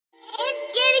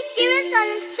beats on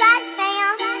this track,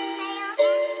 fam.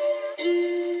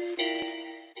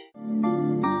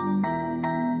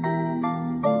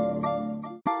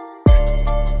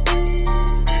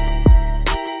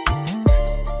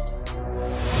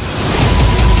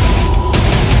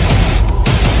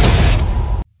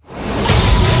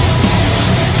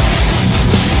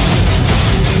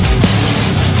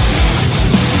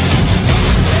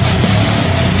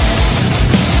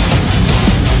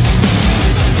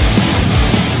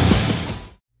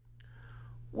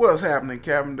 What's happening,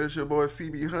 Captain? This is your boy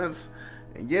CB Hunts,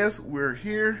 and yes, we're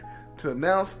here to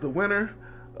announce the winner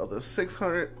of the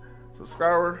 600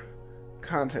 subscriber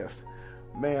contest.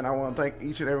 Man, I want to thank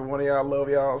each and every one of y'all. I love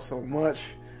y'all so much.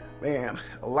 Man,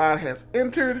 a lot has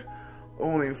entered,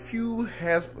 only a few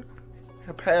have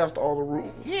passed all the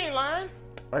rules. He ain't lying.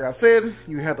 Like I said,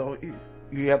 you have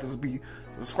to be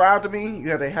subscribed to me. You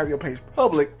have to have your page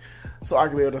public so I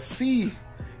can be able to see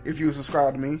if you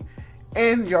subscribe to me.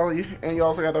 And you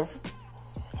also got to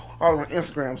follow on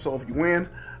Instagram. So if you win,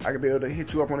 I can be able to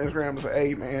hit you up on Instagram and say,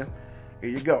 hey man, here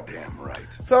you go. Damn right.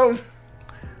 So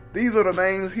these are the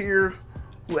names here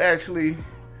who actually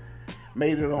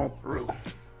made it on through.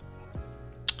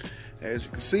 As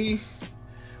you can see,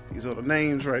 these are the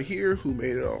names right here who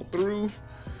made it all through.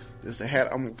 This is the hat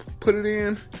I'm gonna put it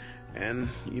in, and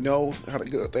you know how the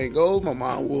good thing goes. My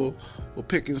mom will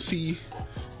pick and see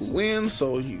who wins.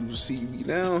 So you see me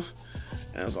now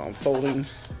as I'm folding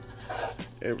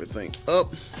everything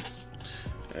up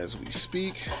as we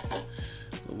speak,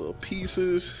 the little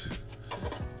pieces.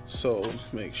 So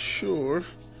make sure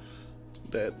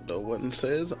that no one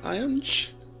says I'm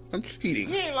cheating.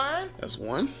 He ain't lying. That's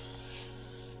one.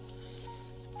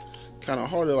 Kind of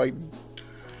hard to like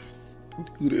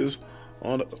do this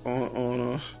on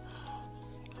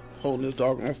holding this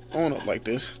dog on up like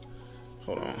this.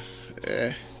 Hold on.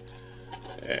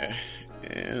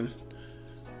 And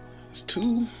it's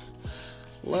two.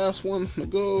 Last one to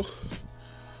go.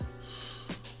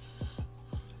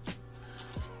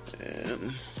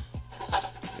 And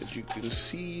as you can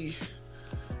see,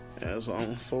 as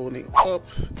I'm folding up,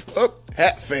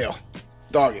 hat fell.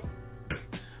 Dog it.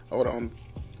 Hold on.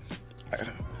 I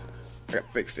gotta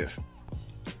fix this.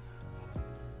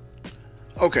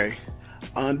 Okay.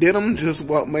 Undid them. Just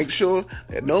want to make sure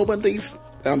that nobody thinks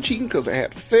that I'm cheating because the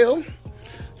hat fell.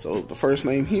 So the first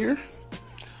name here,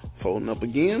 folding up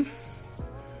again.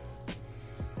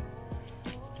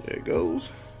 There it goes.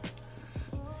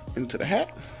 Into the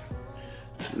hat.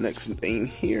 Next name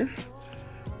here.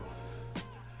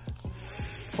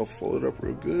 Fold it up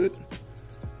real good.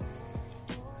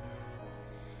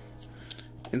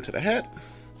 Into the hat.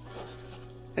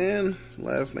 And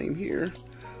last name here.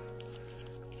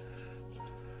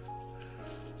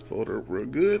 Fold it up real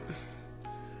good.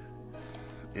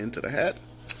 Into the hat.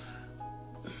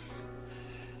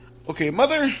 Okay,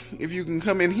 mother, if you can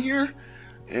come in here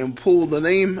and pull the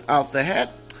name out the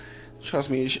hat. Trust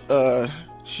me,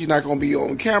 she's not gonna be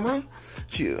on camera.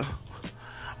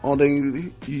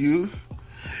 Only you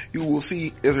will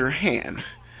see is her hand.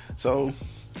 So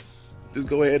just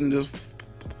go ahead and just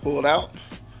pull it out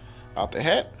the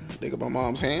hat. Think of my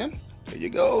mom's hand. There you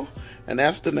go, and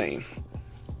that's the name.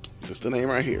 That's the name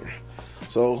right here.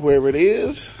 So whoever it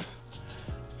is,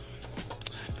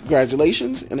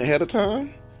 congratulations in ahead of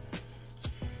time.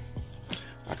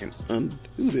 I can undo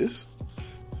this.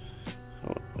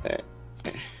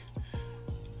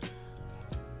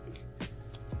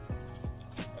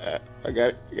 I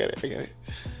got it.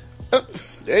 Oh,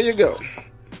 there you go.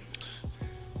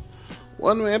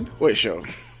 One man toy show.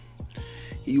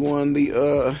 He won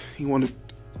the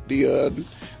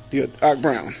Doc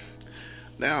Brown.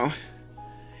 Now,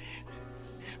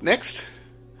 next,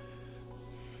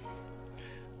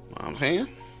 mom's hand.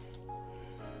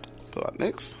 Pull out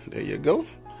next. There you go.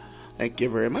 Thank you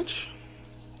very much.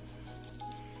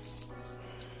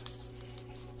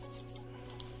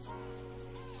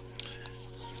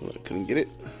 So I couldn't get it.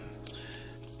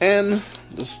 And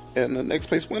the next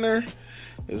place winner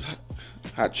is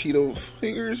Hot Cheeto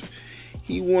Fingers.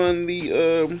 He won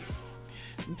the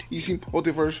DC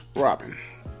Multiverse Robin.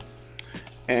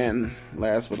 And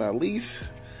last but not least,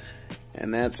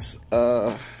 and that's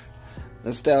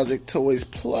Nostalgic Toys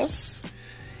Plus.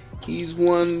 He's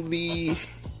won the, if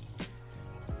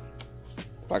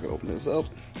I can open this up,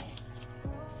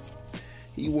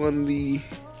 he won the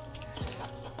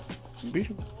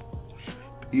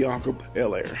Bianca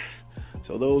Belair.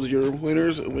 So those are your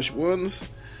winners. Which ones?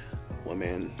 One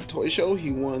Man Toy Show,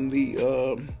 he won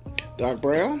the Doc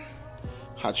Brown.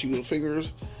 Hot Cheeto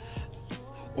Fingers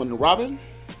won the Robin.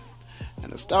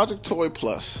 And Nostalgic Toy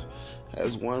Plus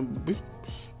has won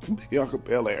Bianca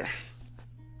Belair.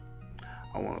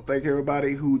 I want to thank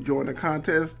everybody who joined the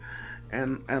contest,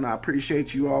 and I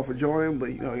appreciate you all for joining.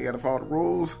 But you know, you got to follow the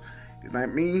rules. It's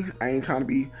not me. I ain't trying to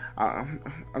be. I'm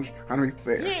just trying to be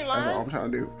fair. That's all I'm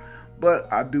trying to do.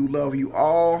 But I do love you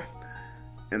all,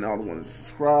 and all the ones that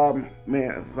subscribe.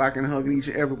 Man, if I can hug each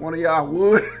and every one of y'all, I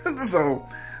would. So,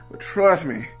 but trust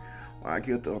me, when I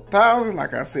get to 1,000,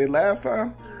 like I said last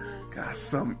time, got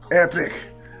something epic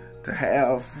to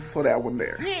have for that one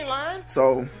there.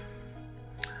 So,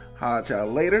 holla at y'all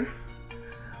later.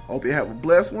 Hope you have a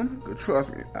blessed one. But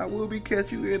trust me, I will be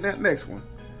catching you in that next one.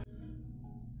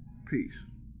 Peace.